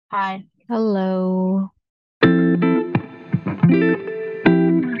Hi. Hello.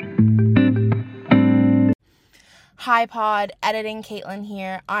 Hi, Pod. Editing Caitlyn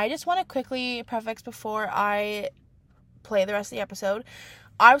here. I just want to quickly preface before I play the rest of the episode.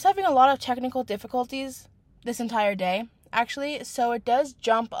 I was having a lot of technical difficulties this entire day, actually. So it does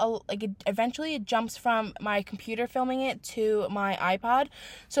jump, eventually it jumps from my computer filming it to my iPod.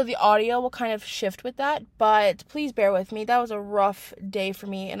 So the audio will kind of shift with that. But please bear with me. That was a rough day for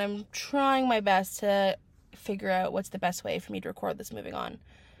me. And I'm trying my best to figure out what's the best way for me to record this moving on.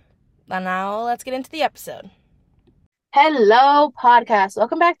 And now let's get into the episode. Hello, podcast.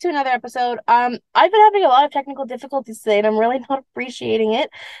 Welcome back to another episode. I've been having a lot of technical difficulties today, and I'm really not appreciating it.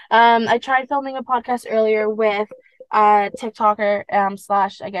 I tried filming a podcast earlier with TikToker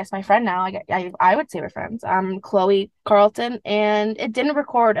slash I guess my friend now. I would say we're friends. Chloe Carlton, and it didn't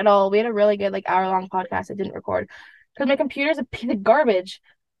record at all. We had a really good like hour-long podcast. It didn't record because my computer's a piece of garbage.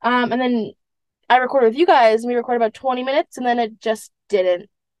 And then I recorded with you guys, and we recorded about 20 minutes, and then it just didn't.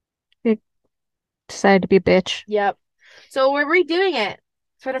 You decided to be a bitch. Yep. So we're redoing it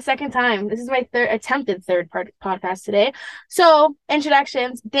for the second time. This is my attempted third part podcast today. So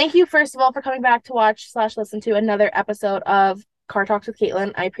introductions. Thank you first of all for coming back to watch slash listen to another episode of Car Talks with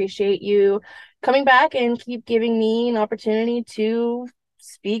Caitlyn. I appreciate you coming back and keep giving me an opportunity to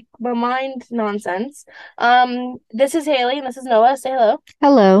speak my mind nonsense. This is Haley and this is Noah. Say hello.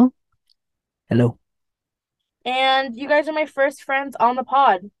 Hello. Hello. And you guys are my first friends on the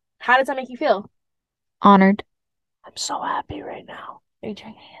pod. How does that make you feel? Honored. I'm so happy right now. Are you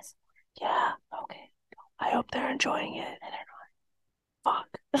drinking this? Yeah, okay. I hope they're enjoying it. And they're not.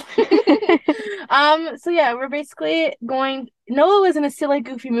 Fuck. So yeah, we're basically going. Noah was in a silly,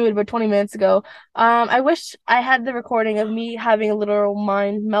 goofy mood about 20 minutes ago. I wish I had the recording of me having a literal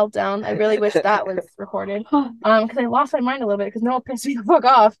mind meltdown. I really wish that was recorded. Because I lost my mind a little bit because Noah pissed me the fuck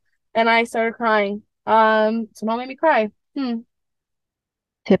off, and I started crying. So Noah made me cry.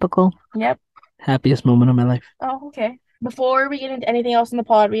 Typical. Yep. Happiest moment of my life. Oh, okay. Before we get into anything else in the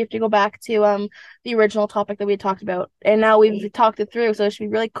pod, we have to go back to the original topic that we had talked about. And now we've talked it through, so it should be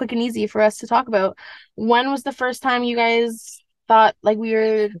really quick and easy for us to talk about. When was the first time you guys thought like we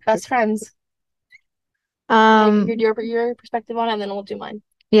were best friends? Your perspective on it, and then we'll do mine.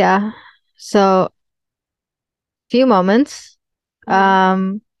 Yeah. So, few moments.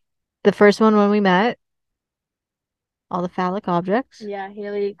 Um, the first one when we met, all the phallic objects. Yeah,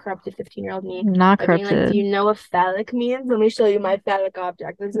 Haley corrupted 15-year-old me Not by being like, "Do corrupted. you know what phallic means? Let me show you my phallic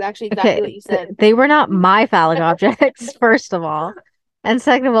object." This is actually exactly Okay, what you said. they were not my phallic objects, first of all. And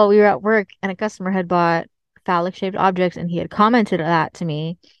second of all, we were at work and a customer had bought phallic shaped objects and he had commented that to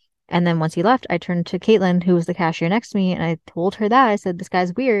me. And then once he left, I turned to Caitlin, who was the cashier next to me, and I told her that. I said, "This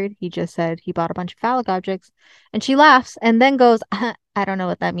guy's weird. He just said he bought a bunch of phallic objects." And she laughs and then goes, "I don't know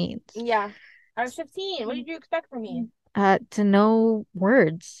what that means." Yeah, I was 15. What did you expect from me? To know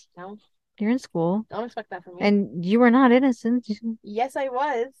words. No, You're in school. don't expect that from me. And you were not innocent. Yes, I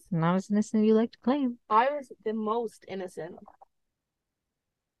was. Not as innocent as you like to claim. I was the most innocent.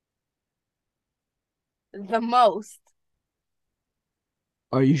 The most.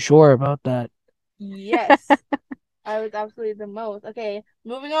 Are you sure about that? Yes. I was absolutely the most. Okay,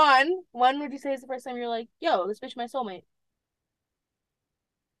 moving on. When would you say is the first time you're like, yo, this bitch is my soulmate?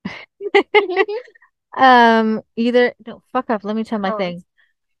 Either no, fuck up. Let me tell my Oh, thing.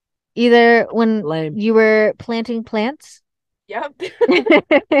 Either when Lame. you were planting plants, yep.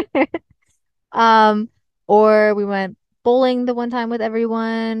 um, or we went bowling the one time with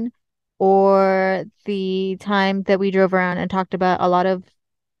everyone, or the time that we drove around and talked about a lot of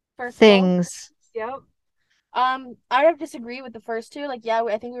First of all, things. yep. I would disagree with the first two. Like, yeah,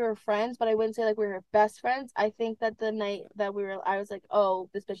 I think we were friends, but I wouldn't say like we were best friends. I think that the night that I was like, oh,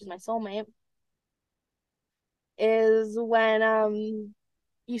 this bitch is my soulmate, is when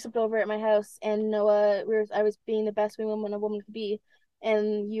you slept over at my house and I was being the best woman a woman could be,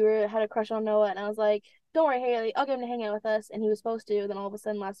 and you had a crush on Noah, and I was like, don't worry, Haley, I'll get him to hang out with us, and he was supposed to. Then all of a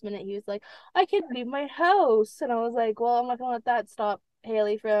sudden, last minute, he was like, I can't leave my house, and I was like, well, I'm not gonna let that stop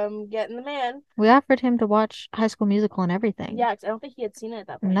Haley from getting the man. We offered him to watch High School Musical and everything. Yeah, because I don't think he had seen it at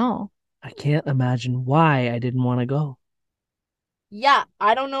that point. No. I can't imagine why I didn't want to go. Yeah,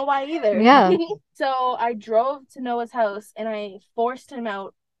 I don't know why either. Yeah. So I drove to Noah's house and I forced him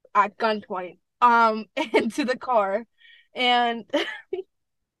out at gunpoint into the car, and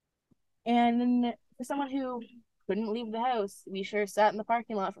and for someone who couldn't leave the house, we sure sat in the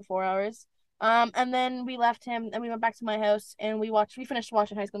parking lot for 4 hours. And then we left him and we went back to my house and we finished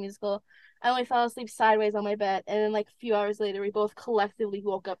watching High School Musical, and we fell asleep sideways on my bed, and then like a few hours later we both collectively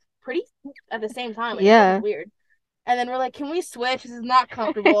woke up pretty at the same time. Like, it Yeah. was weird. And then we're like, can we switch? This is not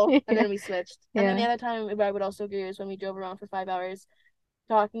comfortable. Yeah. And then we switched. And then the Yeah. other time I would also agree is when we drove around for 5 hours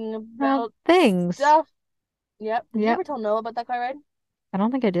talking Well, about things. stuff. Yep. Did you Yep. ever tell Noah about that car ride? I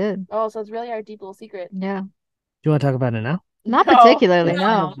don't think I did. Oh, so it's really our deep little secret. Yeah. Do you want to talk about it now? Not No. particularly,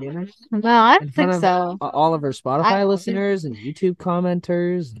 No. no. No, I In don't front think of so. all of our Spotify I- listeners and YouTube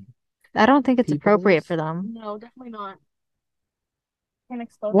commenters. I don't think it's Peoples. appropriate for them No, definitely not. Can't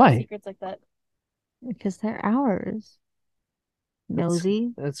expose Why? our secrets like that. because they're ours.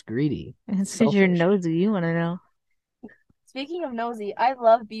 Nosy. That's greedy. It's because you're Selfish. nosy. You want to know. Speaking of nosy, I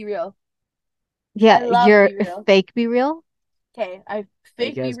love Be Real. Yeah, I love you're Be Real. fake Be Real. Okay, I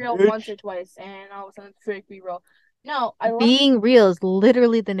fake Be Fake-ass Real bitch. once or twice, and all of a sudden fake Be Real. No, I love Being real is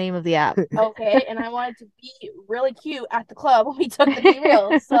literally the name of the app. okay, and I wanted to be really cute at the club when we took the Be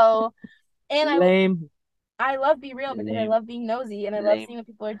Real. So, and Lame. I love Be Real because I Lame. love being nosy and I love Lame. seeing what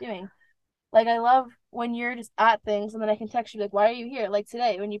people are doing. Like I love when you're just at things and then I can text you like, "Why are you here?" Like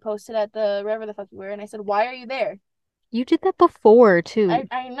today when you posted at the wherever the fuck you were, and I said, "Why are you there?" You did that before too.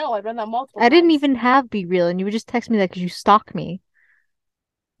 I know I've done that multiple I didn't times. even have Be Real, and you would just text me that because you stalk me.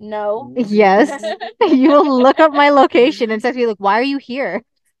 No. Yes. You will look up my location and text me like, "Why are you here?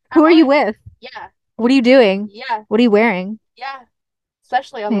 Who are you with? Yeah. What are you doing? Yeah. What are you wearing?" Yeah.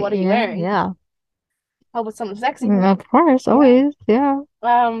 Especially on what are you wearing? Yeah. Help with something sexy. Of course, always. Yeah.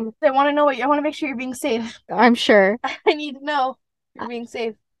 I want to know I want to make sure you're being safe. I'm sure. I need to know you're being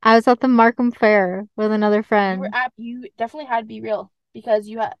safe. I was at the Markham Fair with another friend. You definitely had to be real because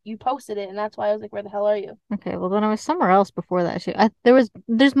you posted it and that's why I was like, where the hell are you? Okay, well then I was somewhere else before that too.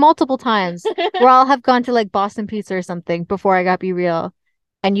 There's multiple times where I'll have gone to like Boston Pizza or something before I got Be Real,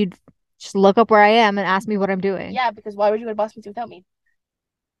 and you'd just look up where I am and ask me what I'm doing. Yeah, because why would you go to Boston Pizza without me?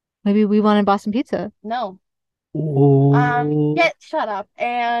 Maybe we wanted Boston Pizza. No. Ooh. Shut up.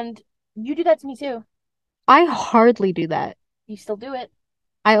 And you do that to me too. I hardly do that. You still do it.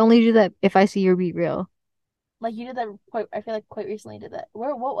 I only do that if I see your Be Real. Like you did that I feel like quite recently you did that.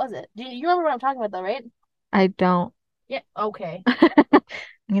 What was it? Do you remember what I'm talking about though, right? I don't. Yeah, okay. I'm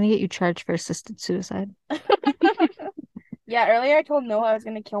gonna get you charged for assisted suicide. Yeah, earlier I told Noah I was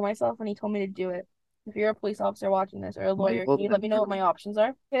gonna kill myself and he told me to do it. If you're a police officer watching this or a lawyer, can you let me know what my options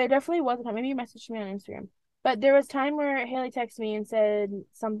are? Yeah, there definitely was a time. Maybe you messaged me on Instagram. But there was time where Haley texted me and said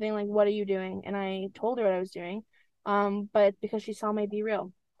something like, "What are you doing?" And I told her what I was doing. But because she saw my Be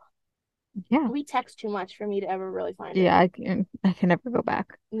Real. Yeah. We text too much for me to ever really find it. Yeah, I can never go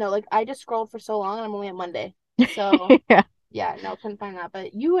back. No, like I just scrolled for so long and I'm only at Monday. So yeah, no, couldn't find that.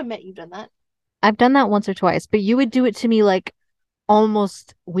 But you admit you've done that. I've done that once or twice, but you would do it to me like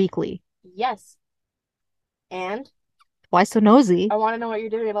almost weekly. Yes. And why so nosy? I want to know what you're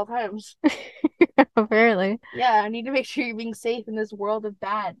doing at all times. Apparently. Yeah, I need to make sure you're being safe in this world of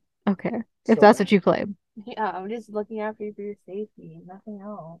bad. Okay, if that's what you claim. Yeah, I'm just looking after you for your safety, nothing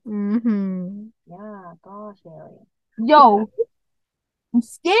else. Mm-hmm. Yeah, gosh, Haley. Yo, I'm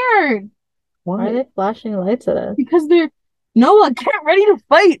scared. Why are they flashing lights at us? Because they're Noah, get ready to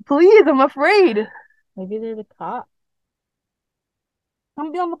fight, please. I'm afraid. Maybe they're the cops.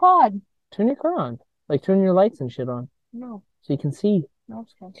 Come be on the pod. Turn your car on. Like turn your lights and shit on. No. So you can see. No,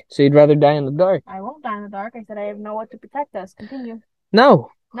 it's okay. So you'd rather die in the dark. I won't die in the dark. I said I have Noah to protect us. Continue. No.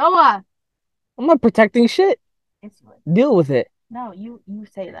 Noah! I'm not protecting shit. Yes, you would. Deal with it. No, you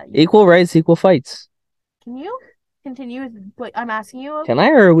say that. Equal rights, equal fights. Can you continue with what I'm asking you? Can I,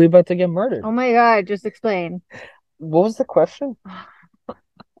 or are we about to get murdered? Oh my God, just explain. What was the question?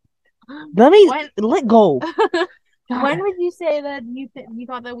 Let go. When would you say that you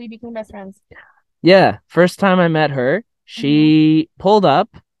thought that we became best friends? Yeah, first time I met her, she pulled up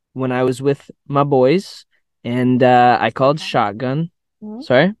when I was with my boys, and I called shotgun. Mhm.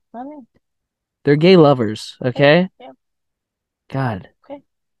 Sorry? Okay. They're gay lovers, okay? Yeah. God. Okay.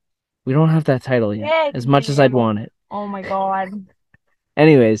 We don't have that title yet, Yeah, as much as I'd want it. Oh my God.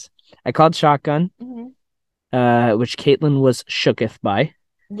 Anyways, I called shotgun, Mhm. which Caitlyn was shooketh by.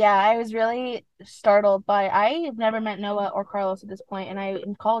 Yeah, I was really startled by. I've never met Noah or Carlos at this point, and I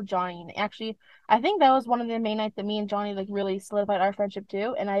called Johnny. And actually, I think that was one of the main nights that me and Johnny like really solidified our friendship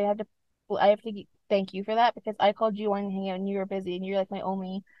too. And I have to thank you for that because I called you wanting to hang out and you were busy, and you're like my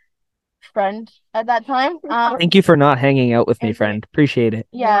only friend at that time. Thank you for not hanging out with me, friend. Appreciate it.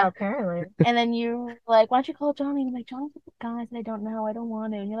 Yeah, apparently. and then you were like, why don't you call Johnny? And I'm like, Johnny's with the guys, and I don't know, I don't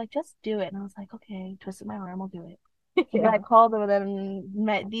want to. And you're like, just do it. And I was like, okay, twisted my arm, I'll do it. And I called them and then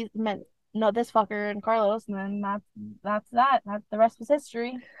met this fucker and Carlos, and then that's the rest was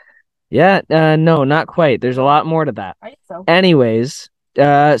history. Yeah, no, not quite. There's a lot more to that. I think so. Anyways,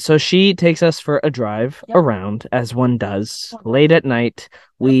 so she takes us for a drive around, as one does. Late at night,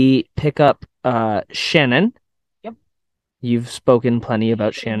 we pick up Shannon. Yep. You've spoken plenty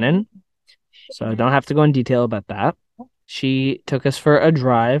about Shannon, so I don't have to go in detail about that. She took us for a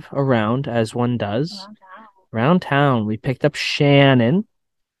drive around, as one does. Around town. We picked up Shannon.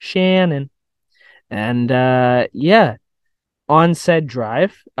 And yeah, on said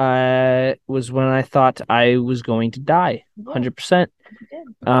drive, was when I thought I was going to die. 100%.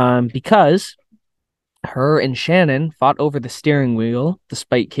 Because her and Shannon fought over the steering wheel,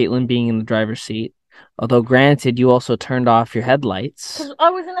 despite Caitlyn being in the driver's seat. Although, granted, you also turned off your headlights. Because I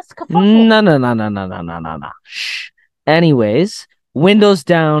was in a scuffle. No. Shh. Anyways, windows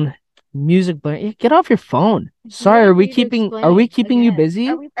down, music blaring. Yeah, get off your phone. Sorry, are we keeping you busy?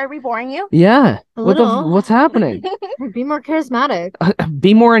 Are we boring you? Yeah. A little. What's happening? Be more charismatic.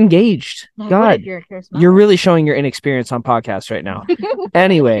 Be more engaged. I would God, if you're charismatic. you're really showing your inexperience on podcasts right now.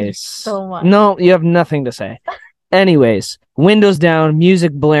 Anyways, So much. no, you have nothing to say. Anyways, windows down,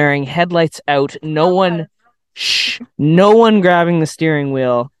 music blaring, headlights out, no one grabbing the steering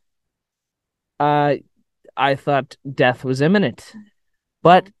wheel. I thought death was imminent,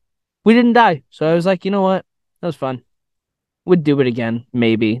 but we didn't die. So I was like, you know what? That was fun. Would do it again,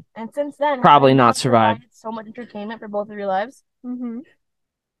 maybe. And since then, Probably have you not survive. provided so much entertainment for both of your lives. Mm-hmm.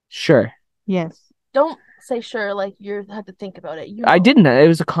 Sure. Yes. Don't say sure like you have to think about it. You I know. didn't. It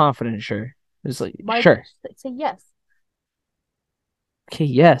was a confident sure. It was like, Why sure. Say yes. Okay,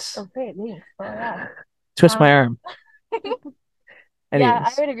 yes. Okay, thanks. Oh, yeah. Twist my arm. Yeah, Anyways.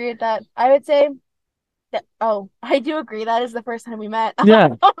 I would agree with that. I would say that. Oh, I do agree. That is the first time we met.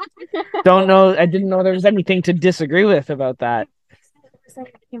 Yeah. Don't know. I didn't know there was anything to disagree with about that. We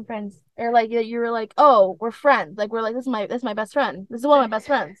became friends, or like you were like, oh, we're friends. Like we're like this is my best friend. This is one of my best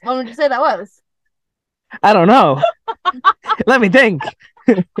friends. When would you say that was? I don't know. Let me think.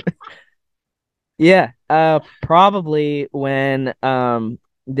 Yeah. Probably when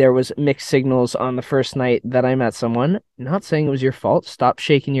there was mixed signals on the first night that I met someone. Not saying it was your fault. Stop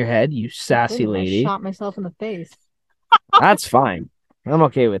shaking your head, you sassy lady. I shot myself in the face. That's fine. I'm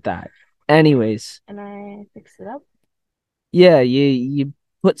okay with that. Anyways. And I fixed it up. Yeah, you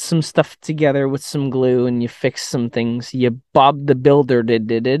put some stuff together with some glue and you fix some things. You Bob the Builder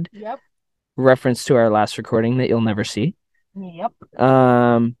did. Yep. Reference to our last recording that you'll never see. Yep.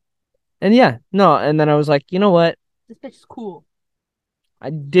 And yeah, no, and then I was like, you know what? This bitch is cool. I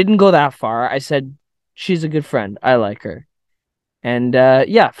didn't go that far. I said she's a good friend. I like her. And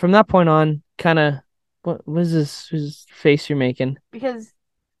yeah, from that point on, kind of what was this face you're making? Because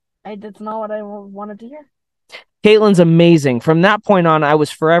that's not what I wanted to hear. Caitlyn's amazing. From that point on, I was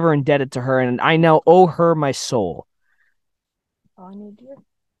forever indebted to her, and I now owe her my soul. All I need to hear.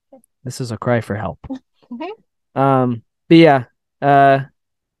 Okay. This is a cry for help. But yeah,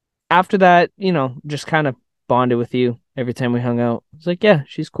 after that, just kind of bonded with you every time we hung out. It's like, yeah,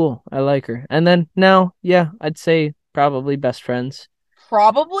 she's cool. I like her. And then now, yeah, I'd say probably best friends.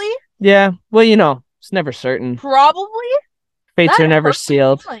 Probably? Yeah, well, it's never certain. Probably? Fates That are never hurts my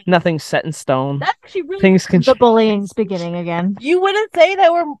sealed. feelings. Nothing's set in stone. That actually really Things can The bullying's beginning again. You wouldn't say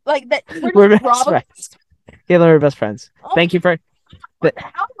that we're like that. We're best friends. Caitlyn, we're best friends. Oh, Thank you for what the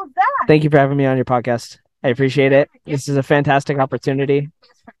hell was that? Thank you for having me on your podcast. I appreciate it. This is a fantastic opportunity.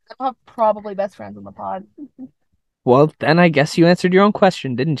 I'll have probably best friends on the pod. Well, then I guess you answered your own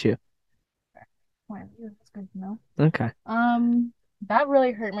question, didn't you? That's good to know. Okay. That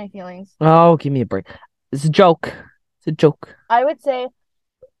really hurt my feelings. Oh, give me a break. It's a joke. It's a joke. I would say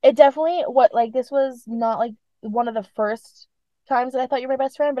it definitely this was not like one of the first times that I thought you were my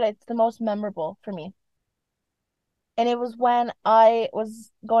best friend, but it's the most memorable for me. And it was when I was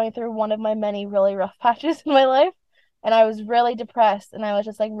going through one of my many really rough patches in my life, and I was really depressed, and I was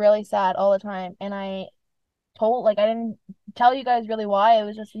just like really sad all the time. And I didn't tell you guys really why. It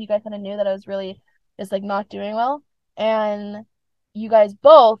was just you guys kind of knew that I was really just like not doing well, and you guys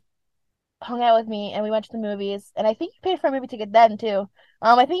both hung out with me, and we went to the movies, and I think you paid for a movie ticket then too.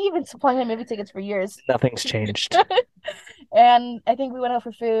 I think you've been supplying my movie tickets for years. Nothing's changed. And I think we went out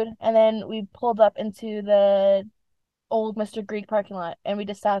for food, and then we pulled up into the old Mr. Greek parking lot, and we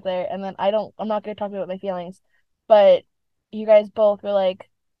just sat there. And then I'm not going to talk about my feelings, but you guys both were like,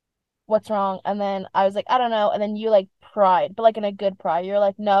 what's wrong? And then I was like, I don't know. And then you like cried, but like in a good cry. You're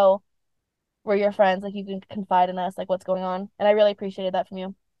like, no, we're your friends. Like you can confide in us. Like what's going on? And I really appreciated that from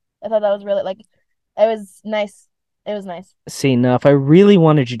you. I thought that was really it was nice. It was nice. See, now if I really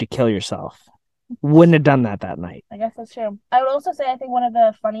wanted you to kill yourself, wouldn't have done that night. I guess that's true. I would also say I think one of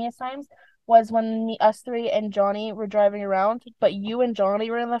the funniest times was when us three and Johnny were driving around, but you and Johnny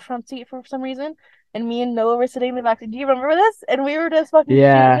were in the front seat for some reason, and me and Noah were sitting in the back seat. Do you remember this? And we were just fucking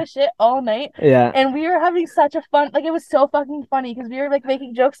shooting the shit all night. Yeah. And we were having such a fun, like, it was so fucking funny because we were like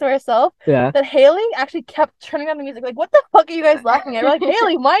making jokes to ourselves. Yeah. That Haley actually kept turning on the music, like, what the fuck are you guys laughing at? We're like,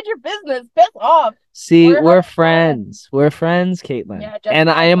 Haley, mind your business, piss off. See, we're friends. We're friends, Caitlyn. Yeah, and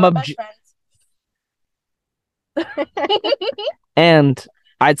I am best friends. And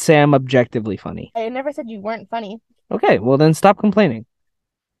I'd say I'm objectively funny. I never said you weren't funny. Okay, well then stop complaining.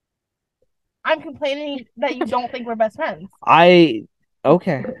 I'm complaining that you don't think we're best friends.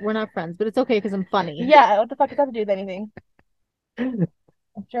 Okay. We're not friends, but it's okay because I'm funny. Yeah, what the fuck does that have to do with anything? I'm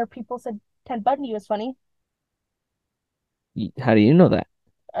sure people said Ted Bundy was funny. How do you know that?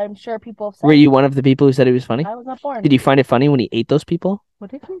 I'm sure people said. Were you one of the people who said he was funny? I was not born. Did you find it funny when he ate those people?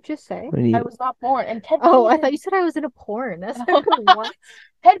 What did you just say? I was not born. And Ted Oh, Bundy I thought you said I was in a porn. That's what?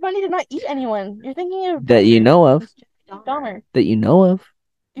 Ted Bundy did not eat anyone. You're thinking of that you know of. Dahmer. That you know of.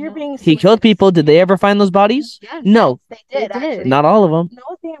 You're being He killed people. Did they ever find those bodies? Yes, no. They did. Actually. Not all of them.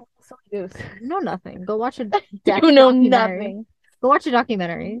 No, they are silly goose. You know nothing. Go watch a You know nothing. Go watch a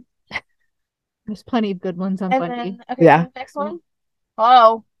documentary. There's plenty of good ones on Bundy. Okay, Yeah. the next one.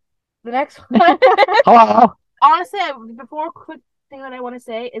 Oh, the next one. Hello. Honestly, before quick thing that I want to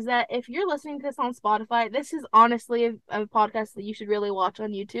say is that if you're listening to this on Spotify, this is honestly a podcast that you should really watch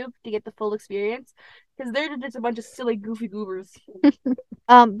on YouTube to get the full experience because they're just a bunch of silly, goofy goobers.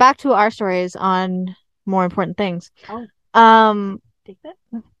 Back to our stories on more important things. Oh. Take that.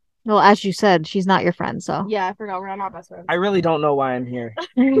 Well, as you said, she's not your friend, so yeah, I forgot we're not best friends. I really don't know why I'm here.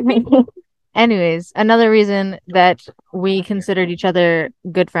 Anyways, another reason that we considered each other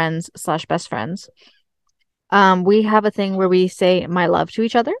good friends / best friends. We have a thing where we say "my love" to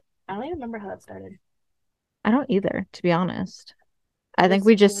each other. I don't even remember how that started. I don't either, to be honest. I think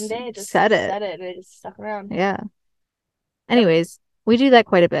we just said it. Said it and it just stuck around. Yeah. Anyways, we do that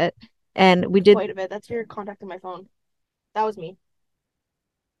quite a bit, and we did quite a bit. That's your contact on my phone. That was me.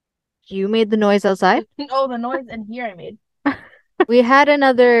 You made the noise outside? Oh, the noise in here I made. We had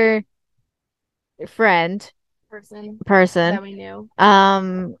another person that we knew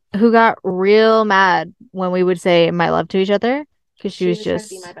who got real mad when we would say "my love" to each other because she was just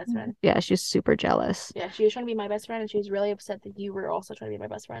trying to be my best friend. Yeah, she was super jealous. Yeah, she was trying to be my best friend, and she was really upset that you were also trying to be my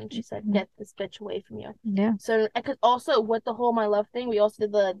best friend. She said, "Get this bitch away from you." Yeah. So I could also with the whole "my love" thing, we also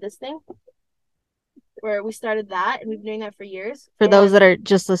did this thing where we started that, and we've been doing that for years. For those that are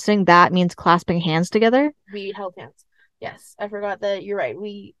just listening, that means clasping hands together. We held hands. Yes, I forgot that. You're right.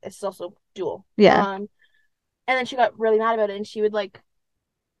 It's also dual. Yeah. And then she got really mad about it, and she would like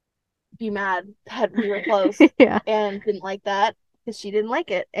be mad that we were close. Yeah. And didn't like that because she didn't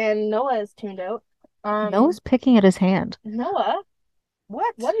like it. And Noah is tuned out. Noah's picking at his hand. Noah,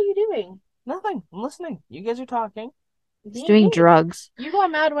 what are you doing? Nothing. I'm listening. You guys are talking. He's doing drugs. You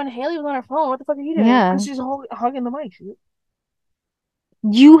got mad when Haley was on her phone. What the fuck are you doing? Yeah. She's hugging the mic.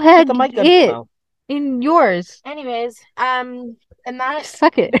 You had the mic it in yours. Anyways, and that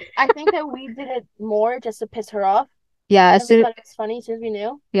suck it. I think that we did it more just to piss her off. Yeah, as soon as it's funny, as soon as we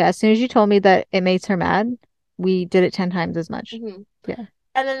knew. Yeah, as soon as you told me that it makes her mad, we did it 10 times as much. Mm-hmm. Yeah.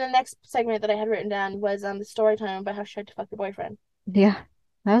 And then the next segment that I had written down was the story time about how she tried to fuck your boyfriend. Yeah,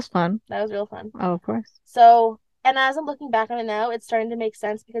 that was fun. That was real fun. Oh, of course. So, and as I'm looking back on it now, it's starting to make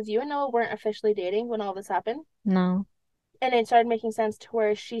sense because you and Noah weren't officially dating when all this happened. No. And it started making sense to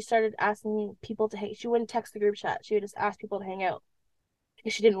where she started asking people to hang. She wouldn't text the group chat. She would just ask people to hang out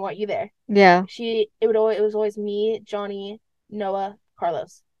because she didn't want you there. Yeah. It was always me, Johnny, Noah,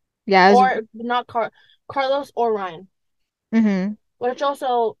 Carlos. Yeah. Or not Carlos or Ryan. Mm-hmm. Which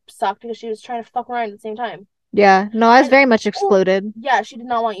also sucked because she was trying to fuck Ryan at the same time. Yeah. No, I was very much excluded. Yeah, she did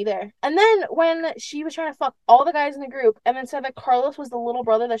not want you there. And then when she was trying to fuck all the guys in the group and then said that Carlos was the little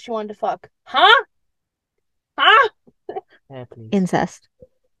brother that she wanted to fuck. Huh? Yeah, incest.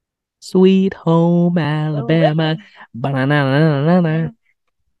 Sweet home Alabama. Banana.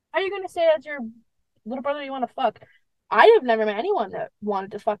 How are you gonna say that's your little brother you want to fuck? I have never met anyone that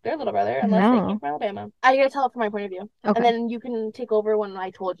wanted to fuck their little brother unless they came from Alabama. I gotta tell it from my point of view. Okay. And then you can take over when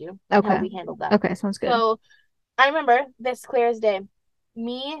I told you how we handled that. Okay, sounds good. So I remember this clear as day.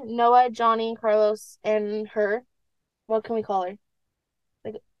 Me, Noah, Johnny, Carlos, and her. What can we call her?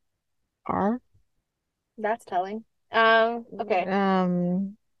 Like R? That's telling. Okay.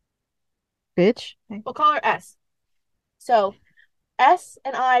 Bitch. We'll call her S. So S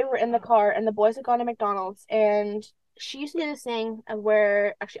and I were in the car and the boys had gone to McDonald's and she used to do this thing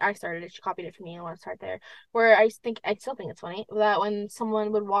where actually I started it, she copied it from me and I want to start there. Where I still think it's funny that when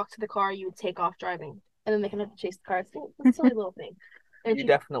someone would walk to the car you would take off driving and then they can have to chase the car. It's a silly little thing. You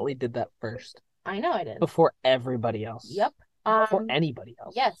definitely did that first. I know I did. Before everybody else. Yep. Before anybody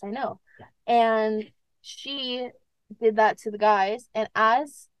else. Yes, I know. And she did that to the guys. And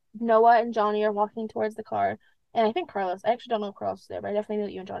as Noah and Johnny are walking towards the car, and I think Carlos, I actually don't know if Carlos was there, but I definitely knew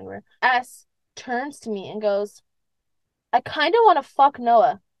that you and Johnny were. S turns to me and goes, I kind of want to fuck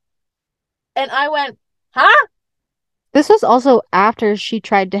Noah. And I went, huh? This was also after she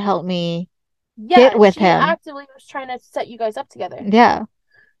tried to help me Yeah, hit with she him. actively was trying to set you guys up together. Yeah.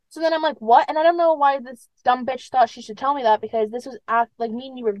 So then I'm like, what? And I don't know why this dumb bitch thought she should tell me that, because this was like me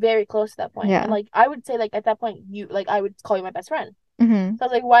and you were very close at that point. Yeah. And like I would say, like, at that point, you, like, I would call you my best friend. Mm-hmm. So I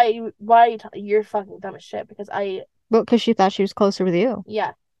was like, why are you you're fucking dumb as shit, because Well, because she thought she was closer with you.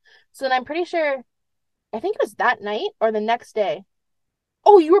 yeah. So then I'm pretty sure, I think it was that night or the next day.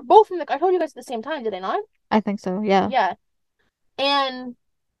 Oh, you were both in the, I told you guys at the same time, did I not? I think so, yeah. Yeah. And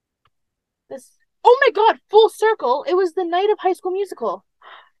this, oh my God, full circle. It was the night of High School Musical.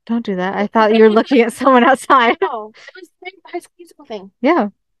 Don't do that. I thought you were looking at someone outside. No, it was the night of the High School Musical thing. Yeah.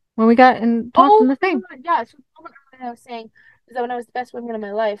 When we got and talked in the thing. God, yeah. So the moment I was saying is that when I was the best woman in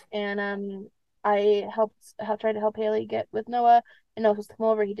my life, and I tried to help Haley get with Noah, and Noah was to come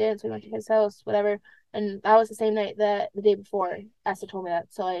over. He didn't, so we went to his house, whatever. And that was the same night that the day before Esther told me that.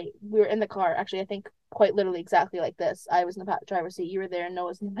 So we were in the car, actually, I think quite literally exactly like this. I was in the driver's seat, you were there, and Noah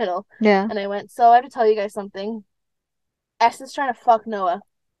was in the middle. Yeah. And I went, so I have to tell you guys something. Esther's trying to fuck Noah.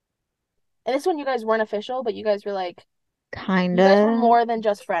 And this is when you guys weren't official, but you guys were like, kind you guys were of. more than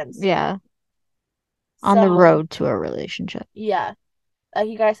just friends. Yeah. On the road to a relationship. Yeah.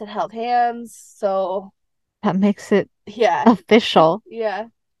 You guys had held hands, so that makes it yeah official. Yeah.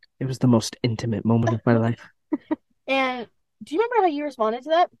 It was the most intimate moment of my life. And do you remember how you responded to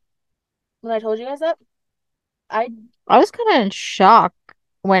that when I told you guys that? I was kind of in shock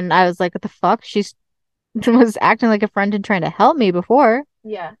when I was like, what the fuck? She was acting like a friend and trying to help me before.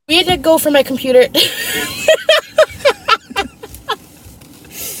 Yeah. We had to go for my computer.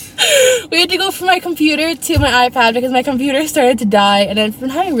 We had to go from my computer to my iPad because my computer started to die, and I've been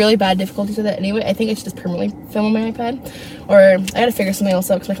having really bad difficulties with it anyway. I think I should just permanently film on my iPad, or I gotta figure something else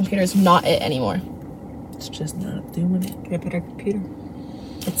out because my computer is not it anymore. It's just not doing it. Get a better computer.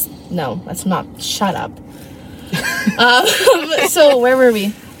 No, that's not. Shut up. So where were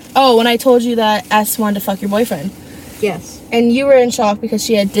we? Oh, when I told you that S wanted to fuck your boyfriend. Yes. And you were in shock because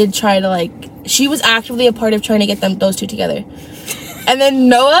she did try to, like, she was actively a part of trying to get those two together. And then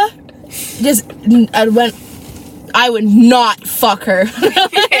Noah just went, I would not fuck her.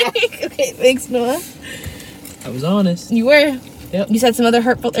 Okay, thanks, Noah. I was honest. You were. Yep. You said some other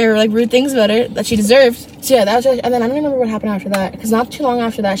hurtful or like rude things about her that she deserved. So yeah, that was, and then I don't remember what happened after that, because not too long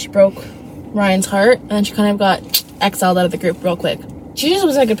after that she broke Ryan's heart, and then she kind of got exiled out of the group real quick. She just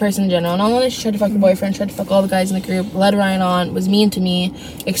wasn't a good person in general. Not only she tried to fuck your boyfriend, tried to fuck all the guys in the group, led Ryan on, was mean to me,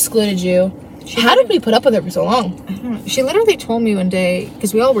 excluded you. How did we put up with her for so long? I don't know. She literally told me one day,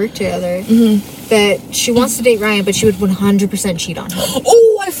 because we all work together, that she wants to date Ryan, but she would 100% cheat on him.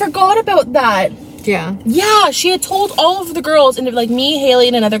 Oh, I forgot about that. Yeah. Yeah, she had told all of the girls, and like me, Haley,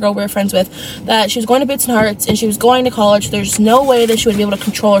 and another girl we were friends with, that she was going to Boots and Hearts and she was going to college. There's no way that she would be able to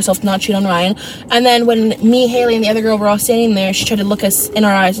control herself to not cheat on Ryan. And then when me, Haley, and the other girl were all standing there, she tried to look us in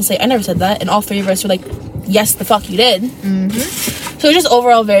our eyes and say, I never said that. And all three of us were like, yes, the fuck you did. So it was just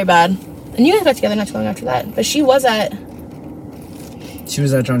overall very bad. And you guys got together not too long after that. But she was at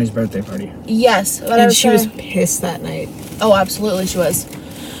Johnny's birthday party. Yes. And she was pissed that night. Oh, absolutely, she was.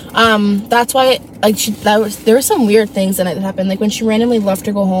 That's why, like, there were some weird things that night that happened. Like, when she randomly left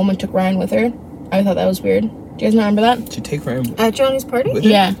to go home and took Ryan with her. I thought that was weird. Do you guys remember that? She take Ryan at Johnny's party? with her?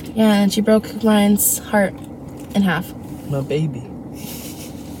 Yeah, and she broke Ryan's heart in half. My baby.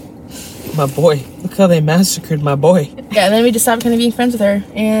 My boy. Look how they massacred my boy. Yeah, and then we just stopped kind of being friends with her,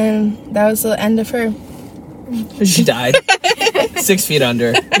 and that was the end of her. She died. 6 feet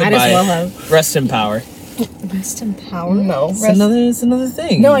under. Goodbye. Might as well have. Rest in power. Rest in power? No. It's another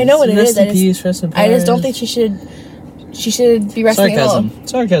thing. No, I know what it is. Rest in peace, rest in power. I just don't think she should be resting at all.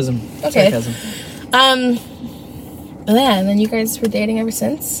 Sarcasm. Okay. Sarcasm. But yeah, and then you guys were dating ever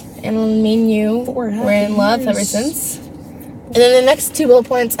since, and me and you were in love ever since. And then the next 2 bullet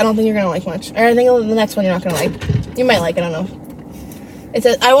points, I don't think you're gonna like much. Or I think the next one you're not gonna like. You might like, I don't know. It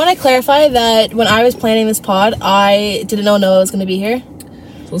says, I want to clarify that when I was planning this pod, I didn't know Noah was gonna be here.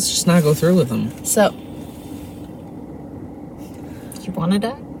 So let's just not go through with them. So. You wanna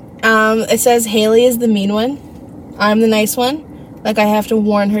die? It says Haley is the mean one. I'm the nice one. Like, I have to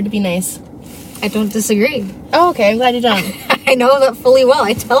warn her to be nice. I don't disagree. Oh, okay. I'm glad you don't. I know that fully well.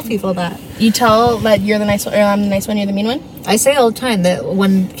 I tell people that. You tell that you're the nice one, or I'm the nice one, you're the mean one? I say all the time that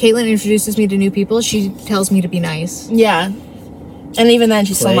when Caitlyn introduces me to new people, she tells me to be nice. Yeah. And even then,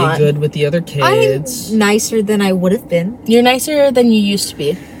 she's still Play not. good with the other kids. I'm nicer than I would have been. You're nicer than you used to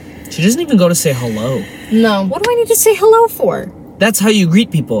be. She doesn't even go to say hello. No. What do I need to say hello for? That's how you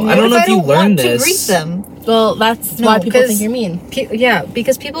greet people. I don't know if you learned this. To greet them. Well, that's why people think you're mean. Yeah,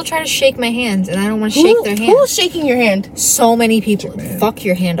 because people try to shake my hands, and I don't want to shake their hand. Who's shaking your hand? So many people. Fuck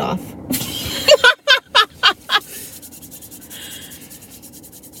your hand off.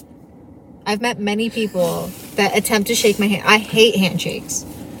 I've met many people that attempt to shake my hand. I hate handshakes.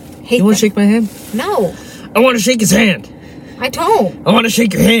 You want to shake my hand? No. I want to shake his hand. I don't. I want to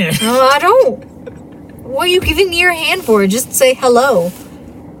shake your hand. No, I don't. What are you giving me your hand for? Just say hello.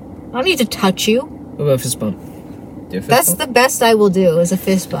 I don't need to touch you. What about a fist bump? That's the best I will do is a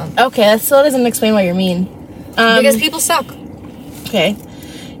fist bump. Okay, that still doesn't explain why you're mean. Because people suck. Okay.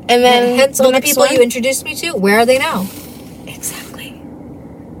 And then hence the all the next people one? you introduced me to, where are they now? Exactly.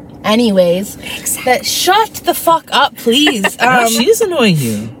 Anyways. That shut the fuck up, please. She is annoying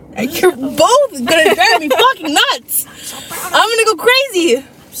you. You're both gonna drive me fucking nuts. I'm gonna go crazy. I'm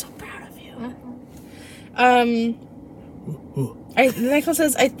so proud of you. The next one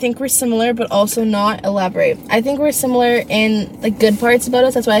says, I think we're similar, but also not. Elaborate. I think we're similar in like good parts about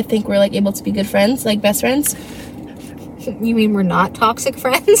us. That's why I think we're like able to be good friends, like best friends. You mean we're not toxic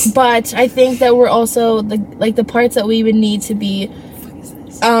friends? But I think that we're also the parts that we would need to be,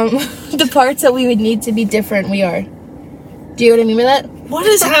 the parts that we would need to be different. We are. Do you know what I mean by that? What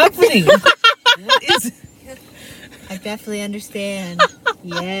is happening? What is? I definitely understand.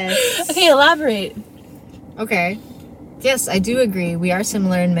 Yes. Okay, elaborate. Okay. Yes, I do agree. We are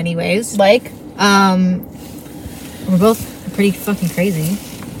similar in many ways. Like? We're both pretty fucking crazy.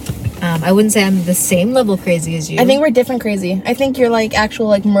 I wouldn't say I'm the same level crazy as you. I think we're different crazy. I think you're like actual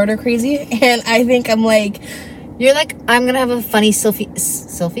like murder crazy, and I think I'm like, you're like, I'm gonna have a funny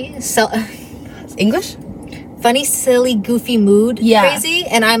English? Funny, silly, goofy mood crazy,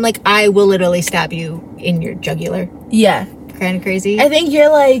 and I'm like, I will literally stab you in your jugular. Yeah. Kind of crazy. I think you're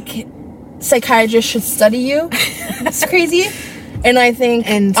like, psychiatrists should study you. It's crazy. And I think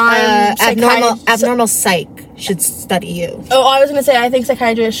abnormal psych should study you. Oh, I was gonna say I think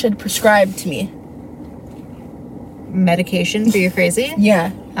psychiatrists should prescribe to me medication for your crazy.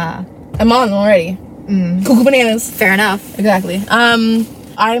 Yeah. I'm on already. Cuckoo bananas. Fair enough. Exactly.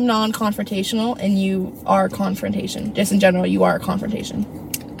 I'm non-confrontational and you are confrontation. Just in general, you are a confrontation.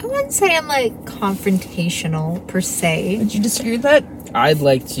 I wouldn't say I'm like confrontational per se. Would you disagree with that? I'd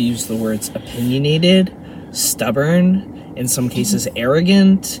like to use the words opinionated, stubborn, in some cases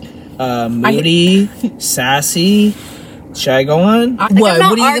arrogant, moody, sassy. Should I go on? What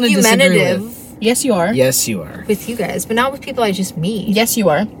are you going to disagree with? Yes, you are. Yes, you are. With you guys, but not with people I just meet. Yes, you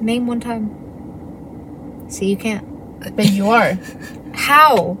are. Name one time. See, you can't. But you are.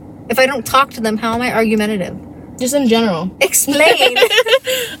 How? If I don't talk to them, how am I argumentative? Just in general. Explain.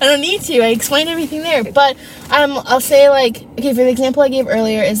 I don't need to. I explained everything there. But I'll say like, okay, for the example I gave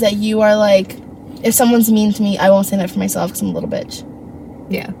earlier is that you are like, if someone's mean to me, I won't say that for myself because I'm a little bitch.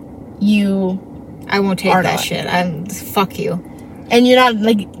 Yeah. I won't take that shit. Fuck you. And you're not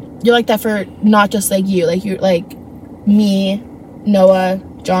like, you're like that for not just like you. Like you're like me, Noah,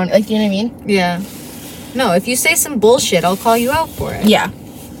 John. Like, you know what I mean? Yeah. No, if you say some bullshit, I'll call you out for it. Yeah.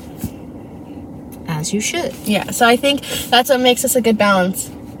 As you should. Yeah, so I think that's what makes us a good balance.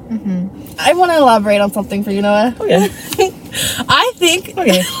 I want to elaborate on something for you, Noah. Okay. I think...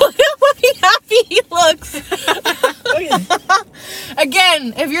 Okay. Look how happy he looks. Okay.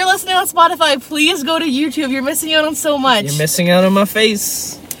 Again, if you're listening on Spotify, please go to YouTube. You're missing out on so much. You're missing out on my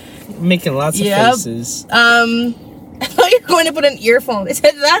face. I'm making lots of faces. I thought you were going to put an earphone. I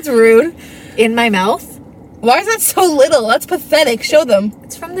said, that's rude. In my mouth? Why is that so little? That's pathetic. Show them.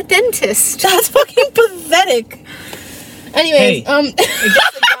 It's from the dentist. That's fucking pathetic. Anyways, Hey. It gets the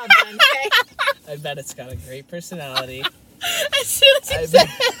job done, okay? I bet it's got a great personality. As soon as you said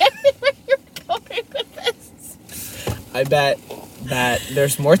where you're going with this. I bet that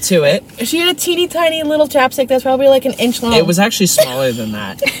there's more to it. She had a teeny tiny little chapstick that's probably like an inch long. It was actually smaller than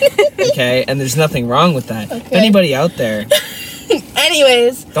that. Okay? And there's nothing wrong with that. If Okay. anybody out there,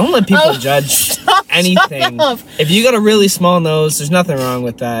 Anyways. don't let people judge anything. If you got a really small nose, there's nothing wrong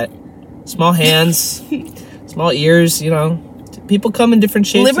with that. Small hands, small ears, you know. People come in different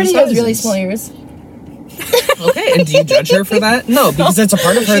shapes Liberty and has sizes. really small ears. Okay, and do you judge her for that? No, because that's a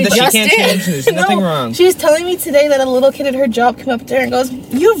part of her that she just can't did. change. And there's nothing wrong. She was telling me today that a little kid at her job came up to her and goes,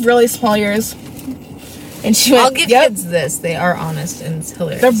 "You have really small ears." And she went, I'll give "Yep." kids this. They are honest and it's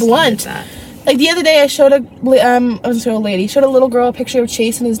hilarious. They're blunt. Like the other day, I showed a lady, showed a little girl a picture of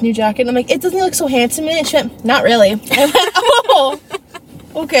Chase in his new jacket, and I'm like, "It doesn't look so handsome in it." She went, "Not really." I went, "Oh,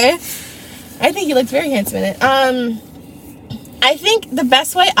 okay." I think he looks very handsome in it. I think the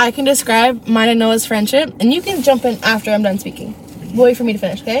best way I can describe mine and Noah's friendship, and you can jump in after I'm done speaking. Wait for me to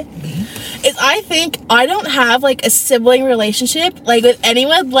finish, okay? Is I think I don't have like a sibling relationship like with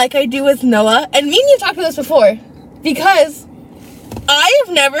anyone like I do with Noah. And me and you talked about this before. Because I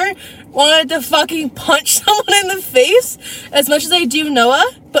have never wanted to fucking punch someone in the face as much as I do Noah.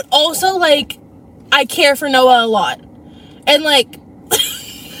 But also like I care for Noah a lot. And like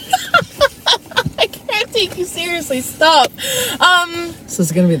I can't take you seriously. Stop. This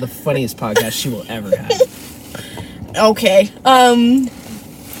is gonna be the funniest podcast she will ever have. Okay.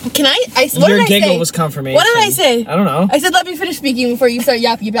 Can I what Your did I giggle say? was confirmation. What did I say? I don't know. I said let me finish speaking before you start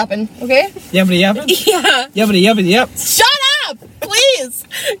yapping, okay? Yappity yapping? Yeah. Yappity yappity yap. Shut up! Please!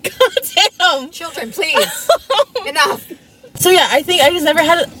 God damn! Children, please. Enough. So yeah, I think I just never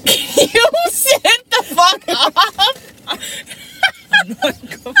had a you sit the fuck up!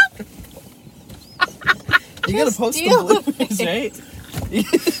 You gotta post the bloopers, right?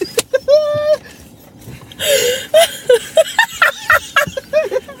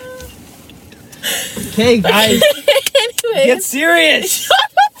 Okay, guys, Anyways. get serious. Shut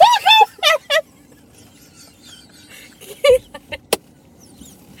the fuck up!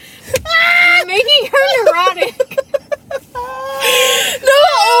 You're making her neurotic. No, it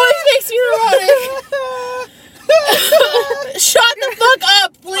always makes me neurotic. Shut the fuck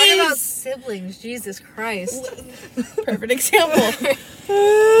up, What about please. siblings? Jesus Christ. Perfect example.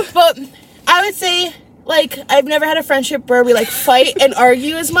 But I would say, like, I've never had a friendship where we like fight and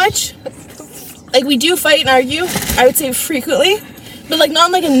argue as much. Like we do fight and argue, I would say frequently, but like not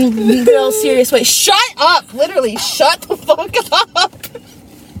in like a real serious way. Shut up! Literally, shut the fuck up!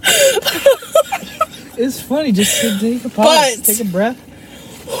 It's funny. Just take a pause, But- take a breath.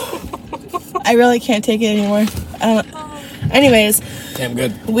 I really can't take it anymore. I don't. Anyways, Damn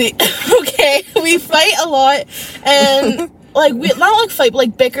good. we fight a lot and like we not like fight, but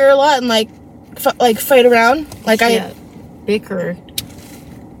like bicker a lot and like fight around. Like Yeah. Bicker.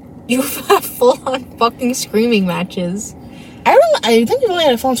 You have full-on fucking screaming matches. I think we've only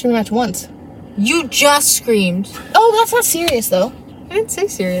had a phone screaming match once. You just screamed. Oh, that's not serious though. I didn't say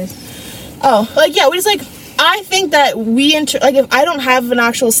serious. Oh, like yeah, we just like I think that we like if I don't have an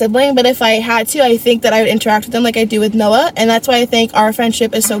actual sibling, but if I had to, I think that I would interact with them like I do with Noah, and that's why I think our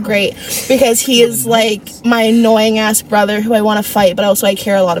friendship is so great because he is like my annoying ass brother who I want to fight, but also I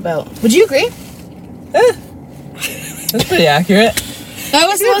care a lot about. Would you agree? That's pretty accurate. That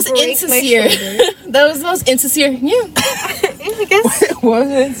was the You're most gonna break my insincere. shoulder. That was the most insincere. Yeah. I guess. What was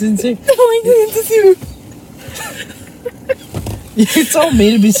it? Sincere. Insincere. You told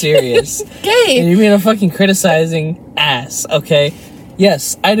me to be serious. And Okay. you're being a fucking criticizing ass, okay?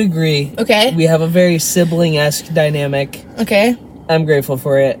 Yes, I'd agree. Okay. We have a very sibling-esque dynamic. Okay. I'm grateful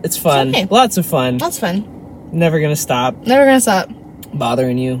for it. It's fun. Okay. Lots of fun. That's fun. Never gonna stop Never gonna stop.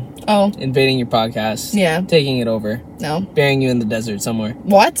 bothering you, Oh, invading your podcast. Yeah. Taking it over. no. Burying you in the desert somewhere.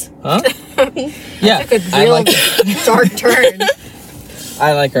 What? Huh? Yeah. Took a I real like dark turn.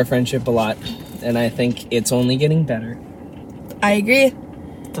 I like our friendship a lot. And I think it's only getting better. I agree.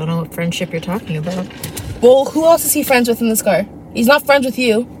 Don't know what friendship you're talking about. Well, who else is he friends with in this car? He's not friends with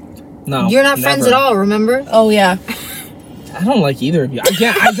you. No. You're not friends never. at all, remember? Oh, yeah. I don't like either of you.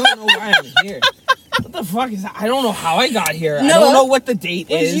 Again, I don't know why I'm here. What the fuck is that? I don't know how I got here. I No. don't know what the date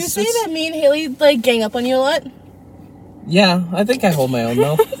Did is. you say It's- that me and Haley, like, gang up on you a lot? Yeah, I think I hold my own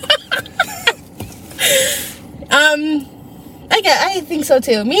though. I think so,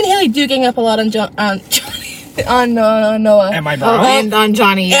 too. Me and Haley do gang up a lot on Noah. Am I Oh, brown? and on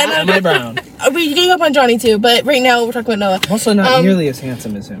Johnny, yeah. Am I brown? We gang up on Johnny, too, but right now we're talking about Noah. I'm also not nearly as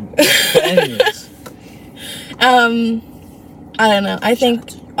handsome as him. But anyways. I don't know. I think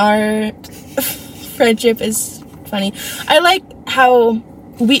our friendship is funny. I like how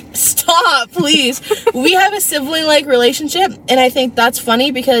stop, please. We have a sibling-like relationship, and I think that's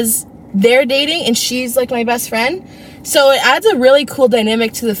funny because they're dating, and she's like my best friend. So it adds a really cool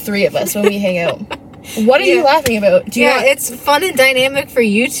dynamic to the three of us when we hang out. What are you Yeah. laughing about? Do you Yeah, want- it's fun and dynamic for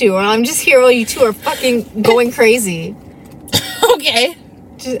you two. And I'm just here while you two are fucking going crazy. okay.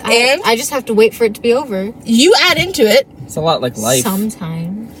 And? I just have to wait for it to be over. You add into it. It's a lot like life.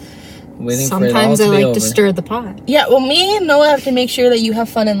 Sometimes. Waiting for it all Sometimes to I be like over. to stir the pot. Yeah, well, me and Noah have to make sure that you have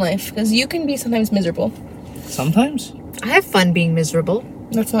fun in life because you can be sometimes miserable. Sometimes? I have fun being miserable.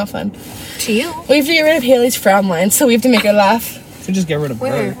 That's not fun. To you. We have to get rid of Haley's frown line, so we have to make her laugh. We just get rid of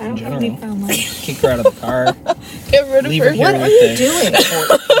Where? her I in don't have general. any fun life. Kick her out of the car. Get rid of Leave her. her here What with are you the, doing?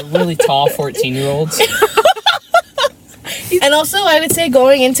 the really tall 14-year-olds. And also, I would say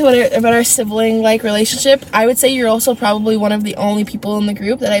going into about our sibling-like relationship, I would say you're also probably one of the only people in the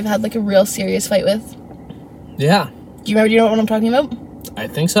group that I've had like a real serious fight with. Yeah. Do you know what I'm talking about? I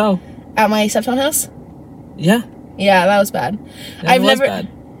think so. At my steptown house? Yeah. Yeah, that was bad. That was bad.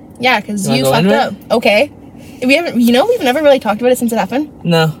 Yeah, because You you wanna go fucked into up. Okay. We've never really talked about it since it happened.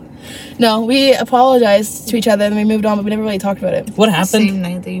 No, we apologized to each other and we moved on, but we never really talked about it. What happened? Same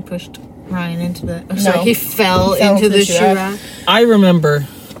night that you pushed Ryan into the... Oh, No. sorry, he fell into the shoe rack. I remember...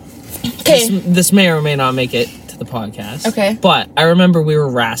 Okay. This may or may not make it to the podcast. Okay. But I remember we were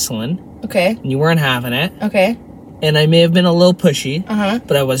wrestling. Okay. And you weren't having it. Okay. And I may have been a little pushy. Uh-huh.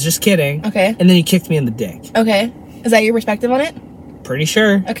 But I was just kidding. Okay. And then you kicked me in the dick. Okay. Is that your perspective on it? Pretty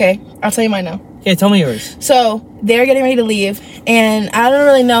sure. Okay. I'll tell you mine now. Okay, tell me yours. So, they were getting ready to leave, and I don't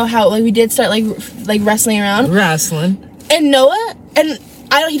really know how, like, we did start, like wrestling around. Wrestling. And Noah, and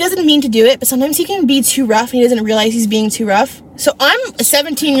he doesn't mean to do it, but sometimes he can be too rough, and he doesn't realize he's being too rough. So, I'm a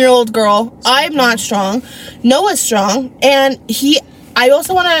 17-year-old girl. I'm not strong. Noah's strong, and I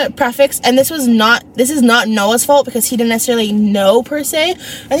also want to prefix, and this is not Noah's fault because he didn't necessarily know per se. I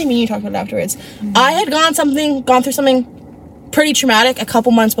think me and you talked about it afterwards. I had gone through something pretty traumatic a couple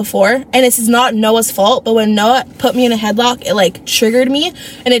months before, and this is not Noah's fault, but when Noah put me in a headlock, it like triggered me,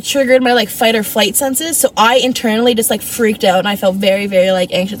 and it triggered my like fight or flight senses, so I internally just like freaked out, and I felt very, very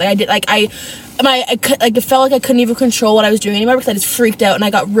like anxious. Like it felt like I couldn't even control what I was doing anymore because I just freaked out, and I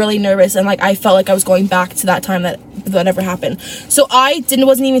got really nervous, and like I felt like I was going back to that time that ever happened. So I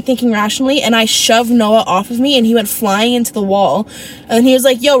wasn't even thinking rationally, and I shoved Noah off of me, and he went flying into the wall, and he was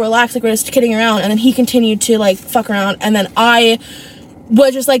like, yo, relax, like we're just kidding around, and then he continued to like fuck around, and then I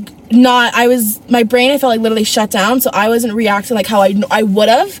was just like my brain, I felt like literally shut down, so I wasn't reacting like how I would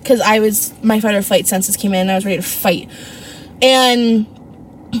have, because my fight or flight senses came in, and I was ready to fight. And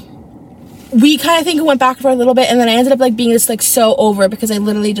we kind of think it went back and forth a little bit, and then I ended up like being just like so over it because I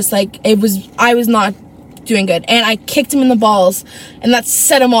literally just like I was not doing good, and I kicked him in the balls, and that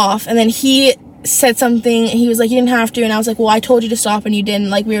set him off, and then he said something, and he was like, you didn't have to, and I was like, well, I told you to stop and you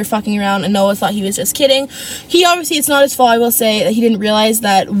didn't, like we were fucking around, and Noah thought he was just kidding. He obviously, it's not his fault. I will say that he didn't realize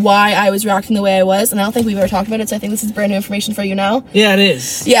that why I was reacting the way I was, and I don't think we've ever talked about it, so I think this is brand new information for you now. Yeah, it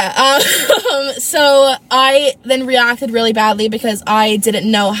is. Yeah. So I then reacted really badly because I didn't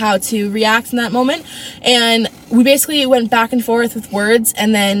know how to react in that moment, and we basically went back and forth with words,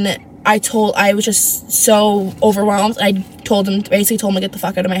 and then I was just so overwhelmed. I basically told him to get the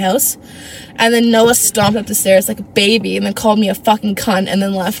fuck out of my house. And then Noah stomped up the stairs like a baby and then called me a fucking cunt and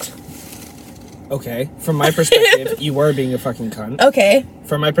then left. Okay. From my perspective, you were being a fucking cunt. Okay.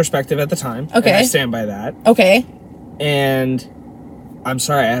 From my perspective at the time. Okay. And I stand by that. Okay. And I'm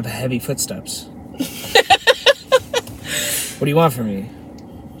sorry, I have heavy footsteps. What do you want from me?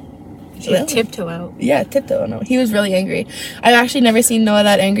 Yeah. Tiptoe out. Yeah, tiptoe. No, he was really angry. I've actually never seen Noah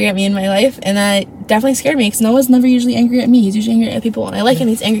that angry at me in my life, and that definitely scared me because Noah's never usually angry at me. He's usually angry at people, and I like when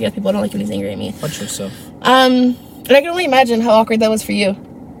he's angry at people. I don't like when he's angry at me. Watch yourself. And I can only imagine how awkward that was for you.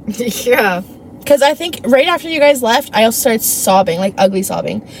 Yeah. Because I think right after you guys left, I also started sobbing, like ugly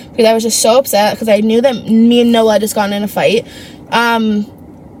sobbing, because I was just so upset because I knew that me and Noah had just gotten in a fight.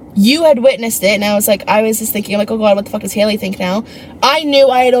 You had witnessed it, and I was just thinking, like, oh god, what the fuck does Haley think now? I knew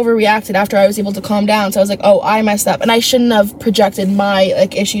I had overreacted after I was able to calm down, so I was like, oh, I messed up, and I shouldn't have projected my,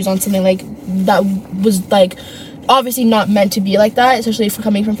 like, issues on something, like, that was, like, obviously not meant to be like that, especially for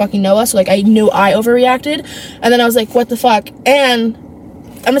coming from fucking Noah, so, like, I knew I overreacted, and then I was like, what the fuck, and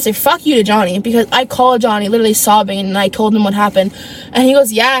I'm gonna say fuck you to Johnny, because I called Johnny literally sobbing, and I told him what happened, and he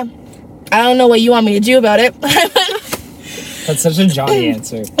goes, yeah, I don't know what you want me to do about it. That's such a Johnny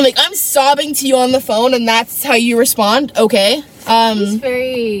answer. Like, I'm sobbing to you on the phone, and that's how you respond? Okay. He's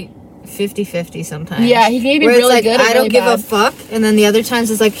very 50-50 sometimes. Yeah, he can be where really like, good or I don't really give bad. a fuck, and then the other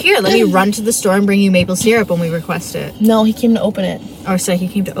times it's like, here, let me run to the store and bring you maple syrup when we request it. No, he came to open it. Oh, so he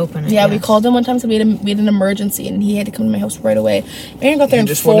came to open it. Yeah, we called him one time, so we had an emergency, and he had to come to my house right away. Man got there in 4 minutes.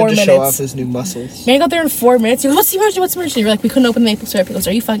 He just wanted to show off his new muscles. Man got there in 4 minutes. He goes, what's the emergency? What's the emergency? We're like, we couldn't open the maple syrup. He goes,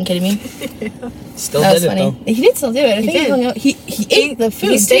 are you fucking kidding me? Still that did was it, funny. though. He did still do it. I think did. he hung out. He ate the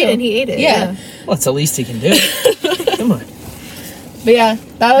food, He stayed too. and he ate it. Yeah. Well, it's the least he can do. Come on. But yeah,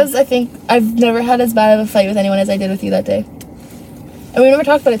 that was, I think, I've never had as bad of a fight with anyone as I did with you that day. And we never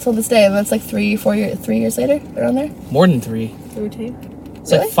talked about it till this day, and that's like 3 years later, around there. More than 3. Give or take.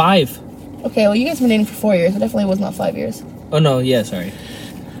 It's like 5. Okay, well, you guys have been dating for 4 years. It definitely was not 5 years. Oh, no, yeah, sorry.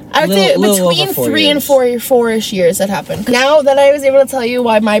 I would say Little between over 4 3 and years. 4-ish years that happened. Now that I was able to tell you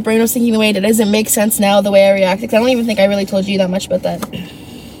why my brain was thinking the way it did, does it make sense now the way I reacted? 'Cause I don't even think I really told you that much about that.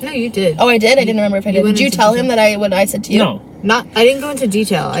 No, you did. Oh, I did? I didn't remember if I did. went Did you into tell detail. him that what I said to you? No. I didn't go into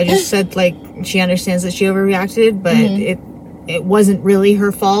detail. I just said, like, she understands that she overreacted, but it wasn't really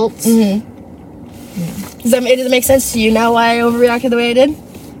her fault. Mm-hmm. Yeah. Does it make sense to you now why I overreacted the way I did?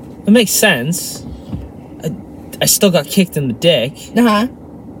 It makes sense. I still got kicked in the dick. Uh-huh.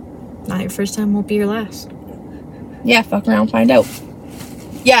 Not your first time, won't be your last. Yeah, fuck around, find out.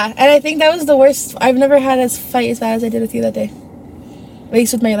 Yeah, and I think that was the worst. I've never had a fight as bad as I did with you that day. At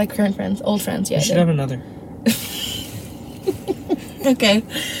least with my, like, current friends, old friends, yeah. You should have another. Okay.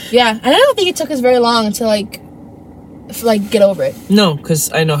 Yeah, and I don't think it took us very long to, like, get over it. No,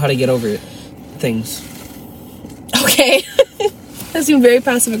 because I know how to get over it. Things. Okay. That seemed very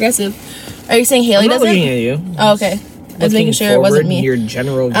passive-aggressive. Are you saying Haley I'm not doesn't? looking at you. Oh, okay. I was making sure it wasn't me. In your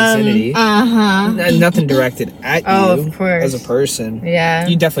general vicinity. Nothing directed at you. Oh, of course. As a person. Yeah.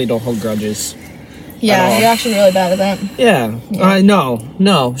 You definitely don't hold grudges. Yeah, you're actually really bad at that. Yeah.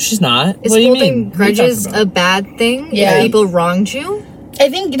 No, she's not. Is what do you holding mean? grudges a bad thing? Yeah. If people wronged you? I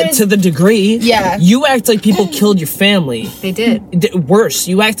think there's... To the degree. Yeah. You act like people killed your family. They did. Worse,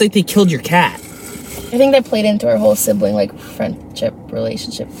 you act like they killed your cat. I think that played into our whole sibling, like, friendship,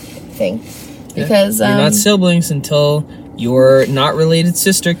 relationship thing. Because, You're not siblings until your not related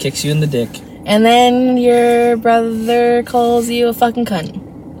sister kicks you in the dick. And then your brother calls you a fucking cunt.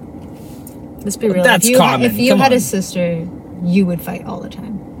 Let's be real. That's common. If you Come had on. a sister, you would fight all the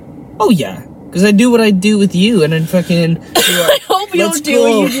time. Oh, yeah. Because I do what I do with you, and then fucking... I hope you don't do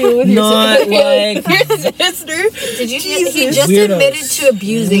what you do with Not your like... sister. Did you? Jesus. He just Weirdos. admitted to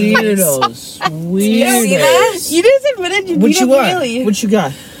abusing me. Weirdos. Weirdos. you see that? You just admitted you What beat you up want? Haley. What you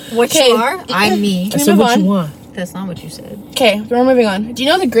got? What Okay. you are? I'm me. I Can we said move what you on? want. That's not what you said. Okay, we're moving on. Do you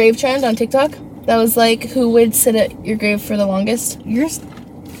know the grave trend on TikTok? That was like, who would sit at your grave for the longest? You're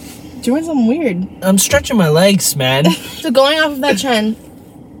doing something weird. I'm stretching my legs, man. So going off of that trend,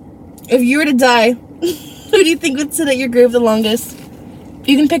 if you were to die, who do you think would sit at your grave the longest?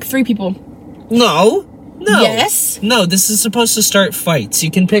 You can pick 3 people. No. Yes. No, this is supposed to start fights.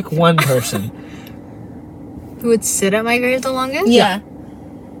 You can pick one person. Who would sit at my grave the longest? Yeah.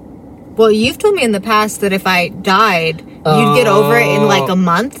 Well, you've told me in the past that if I died, you'd get over it in like a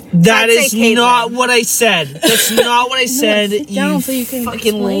month. That I'd say is Caitlyn. not what I said. That's not what I said. sit down You so you can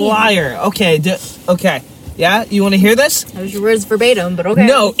fucking explain. liar. Okay, okay. Yeah, you want to hear this? That was your words verbatim, but okay.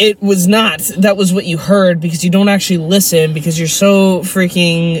 No, it was not. That was what you heard because you don't actually listen because you're so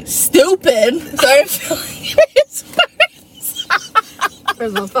freaking... Stupid. Sorry, First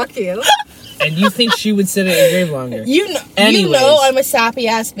of all, fuck you. And you think she would sit at your grave longer. you know Anyways. I'm a sappy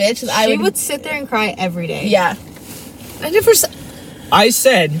ass bitch. She would sit there and cry every day. Yeah. I never said... I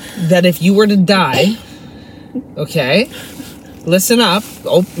said that if you were to die, okay, listen up.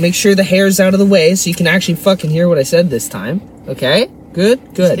 Oh, make sure the hair's out of the way so you can actually fucking hear what I said this time. Okay? Good.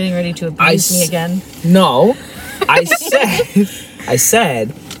 He's getting ready to abuse me again. No, I said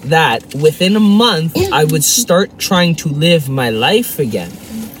that within a month I would start trying to live my life again.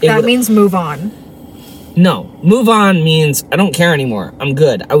 That means move on. No, move on means I don't care anymore. I'm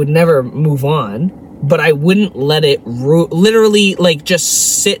good. I would never move on, but I wouldn't let it literally like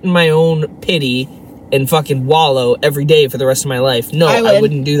just sit in my own pity and fucking wallow every day for the rest of my life. No, I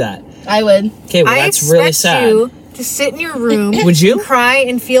wouldn't do that. I would. Okay, well, that's really sad. you to sit in your room. Would you? Cry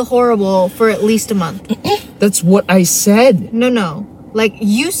and feel horrible for at least a month. That's what I said. No. Like,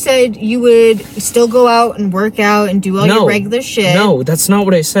 you said you would still go out and work out and do all your regular shit. No, that's not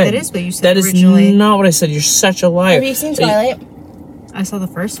what I said. That is what you said That originally. is not what I said. You're such a liar. Have you seen Twilight? I saw the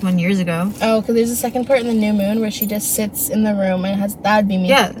first one years ago. Oh, because there's a second part in the new moon where she just sits in the room and that'd be me.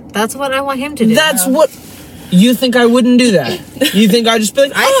 Yeah, that's what I want him to do. That's what... You think I wouldn't do that? You think I'd just be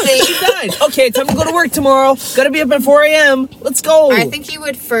like, she died. Okay, time to go to work tomorrow. Gotta be up at 4 a.m. Let's go. I think you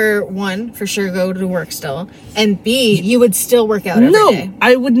would, for sure go to work still. And B, you would still work out every day. No,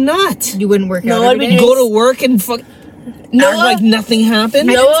 I would not. You wouldn't work out I'd every be day? Go to work and act like nothing happened?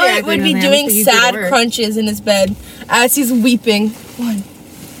 I didn't say Noah I would couldn't be have doing hands, but you go to sad work. crunches in his bed as he's weeping. 1,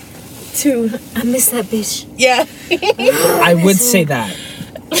 2. I miss that bitch. Yeah. I would say that.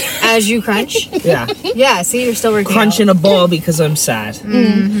 As you crunch? Yeah. Yeah, see, you're still working Crunching out. a ball because I'm sad.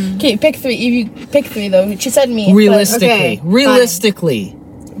 Okay, pick 3. If you pick 3 though, she said me. but- Realistically. okay, fine. Realistically.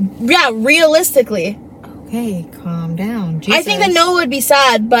 Yeah, realistically. Okay, calm down. Jesus. I think that Noah would be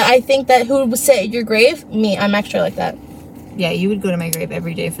sad, but I think that who would sit at your grave? Me. I'm extra like that. Yeah, you would go to my grave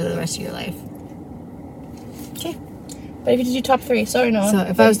every day for the rest of your life. Okay. But if you did do top 3, sorry Noah. So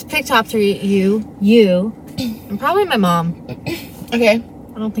if I was to pick top 3, you, and probably my mom. Okay.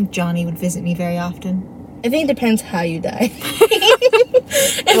 I don't think Johnny would visit me very often. I think it depends how you die.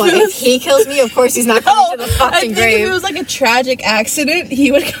 If he kills me, of course he's not coming to the I fucking think if grave. it was like a tragic accident,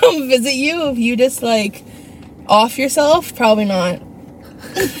 he would come visit you. If you just like off yourself, probably not.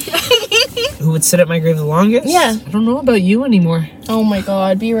 Who would sit at my grave the longest? Yeah. I don't know about you anymore. Oh my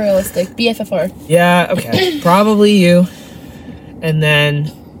god, be realistic. BFFR. Yeah, okay. Probably you. And then,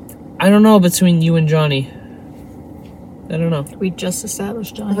 I don't know between you and Johnny. I don't know. We just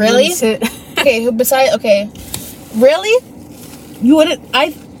established Johnny. Really? Okay, really? You wouldn't,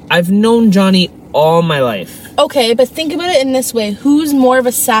 I've known Johnny all my life. Okay, but think about it in this way. Who's more of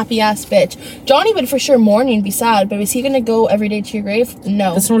a sappy ass bitch? Johnny would for sure mourn you and be sad, but is he gonna go every day to your grave?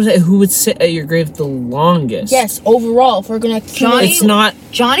 No. That's what I'm saying. Who would sit at your grave the longest? Yes, overall, if we're gonna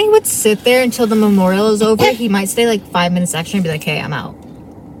Johnny would sit there until the memorial is over. He might stay like 5 minutes extra and be like, "Hey, I'm out.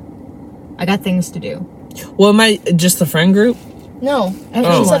 I got things to do." Well, am I just the friend group? No.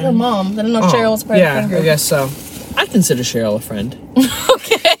 She said her mom. I don't know if Cheryl was part of the friend group. Yeah, I guess so. I consider Cheryl a friend.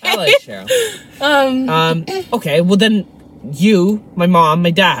 Okay. I like Cheryl. Okay, well then, you, my mom,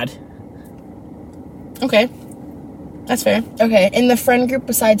 my dad. Okay. That's fair. Okay, in the friend group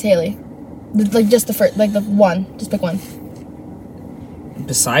besides Haley. Like, just the first, like, the one. Just pick one.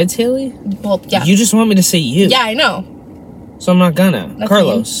 Besides Haley? Well, yeah. You just want me to say you. Yeah, I know. So I'm not gonna. That's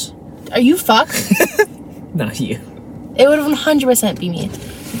Carlos. Are you fucked? Not you. It would 100% be me.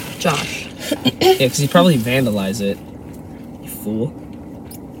 Josh. Yeah, because you probably vandalize it. You fool.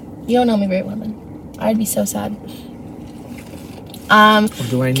 You don't know me very well then. I'd be so sad. Or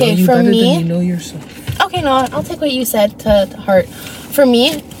do I know you better than you know yourself? Okay, no, I'll take what you said to heart. For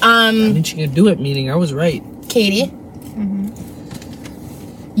me, I mean, she could do it, meaning I was right. Katie,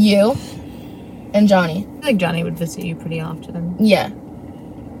 you, and Johnny. I think Johnny would visit you pretty often. Yeah,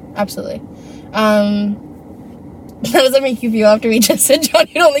 absolutely. How does that make you feel after we just said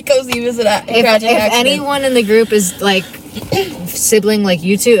Johnny only comes to you visit at If anyone in the group is like sibling like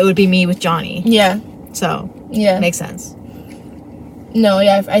you two, it would be me with Johnny. Yeah. So yeah, makes sense. No,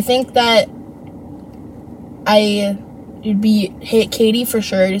 yeah, I think that it'd be Katie for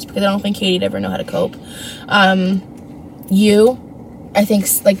sure, just because I don't think Katie'd ever know how to cope. You, I think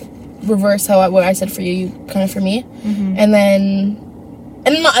like reverse what I said for you, kind of for me, and then.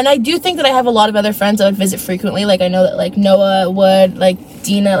 And I do think that I have a lot of other friends that would visit frequently. Like, I know that, like, Noah would, like,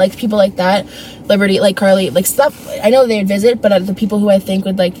 Dina, like, people like that. Liberty, like, Carly, like, stuff. I know they would visit, but the people who I think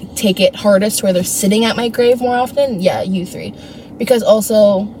would, like, take it hardest where they're sitting at my grave more often, yeah, you three. Because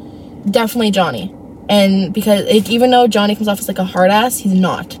also, definitely Johnny. And because, even though Johnny comes off as, like, a hard ass, he's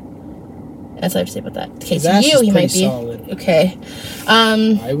not. That's what I have to say about that. Okay, so you, he might be. Solid. Okay.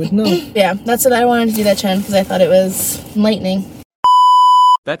 I would know. Yeah, that's what I wanted to do that, Chen, because I thought it was enlightening.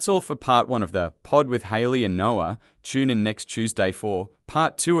 That's all for part 1 of the Pod with Haley and Noah. Tune in next Tuesday for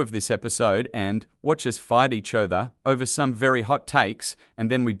part 2 of this episode and watch us fight each other over some very hot takes,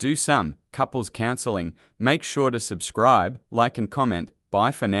 and then we do some couples counseling. Make sure to subscribe, like and comment. Bye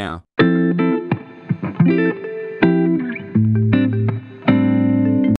for now.